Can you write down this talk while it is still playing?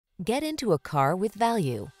Get into a car with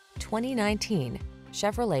value. 2019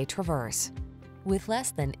 Chevrolet Traverse. With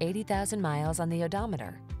less than 80,000 miles on the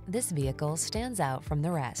odometer, this vehicle stands out from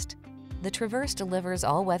the rest. The Traverse delivers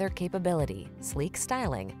all-weather capability, sleek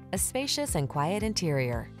styling, a spacious and quiet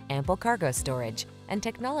interior, ample cargo storage, and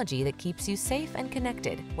technology that keeps you safe and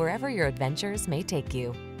connected wherever your adventures may take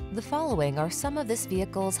you. The following are some of this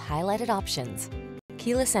vehicle's highlighted options: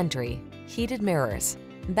 keyless entry, heated mirrors,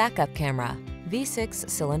 backup camera, V6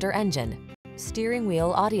 cylinder engine, steering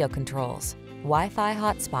wheel audio controls, Wi-Fi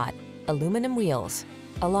hotspot, aluminum wheels,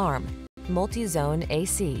 alarm, multi-zone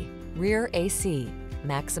AC, rear AC.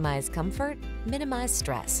 Maximize comfort, minimize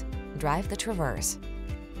stress. Drive the Traverse.